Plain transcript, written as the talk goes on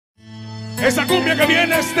Esta cumbia que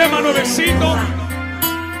viene es tema nuevecito.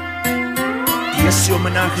 Y ese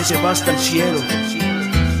homenaje se va hasta el cielo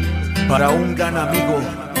para un gran amigo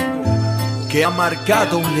que ha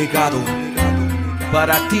marcado un legado.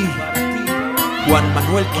 Para ti, Juan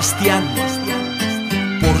Manuel Cristian,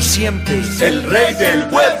 por siempre, el Rey del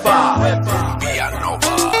Wepa.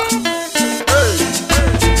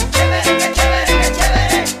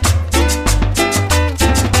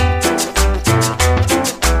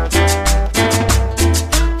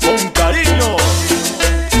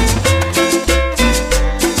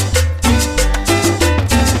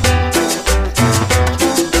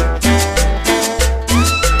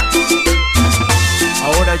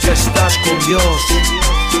 Ya estás con Dios,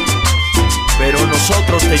 pero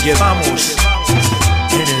nosotros te llevamos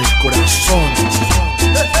en el corazón.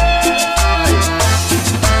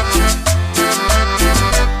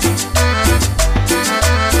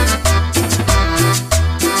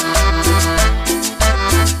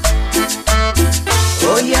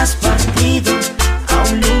 Hoy has partido a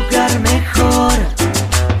un lugar mejor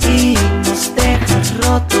y nos dejas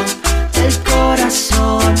roto el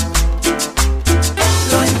corazón.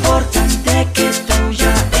 Lo importante que tú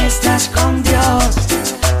ya estás con Dios,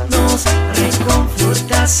 nos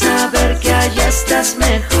reconforta saber que allá estás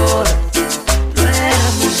mejor. Lo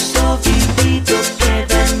hermoso vivido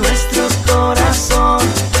queda en nuestro corazón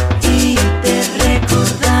y te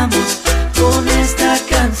recordamos con esta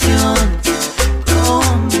canción.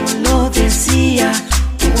 Como lo decía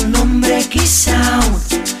un hombre, quizá aún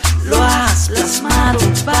lo has plasmado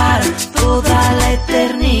para toda la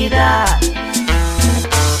eternidad.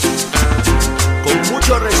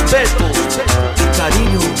 Mucho respeto y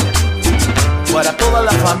cariño para toda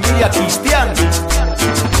la familia cristiana.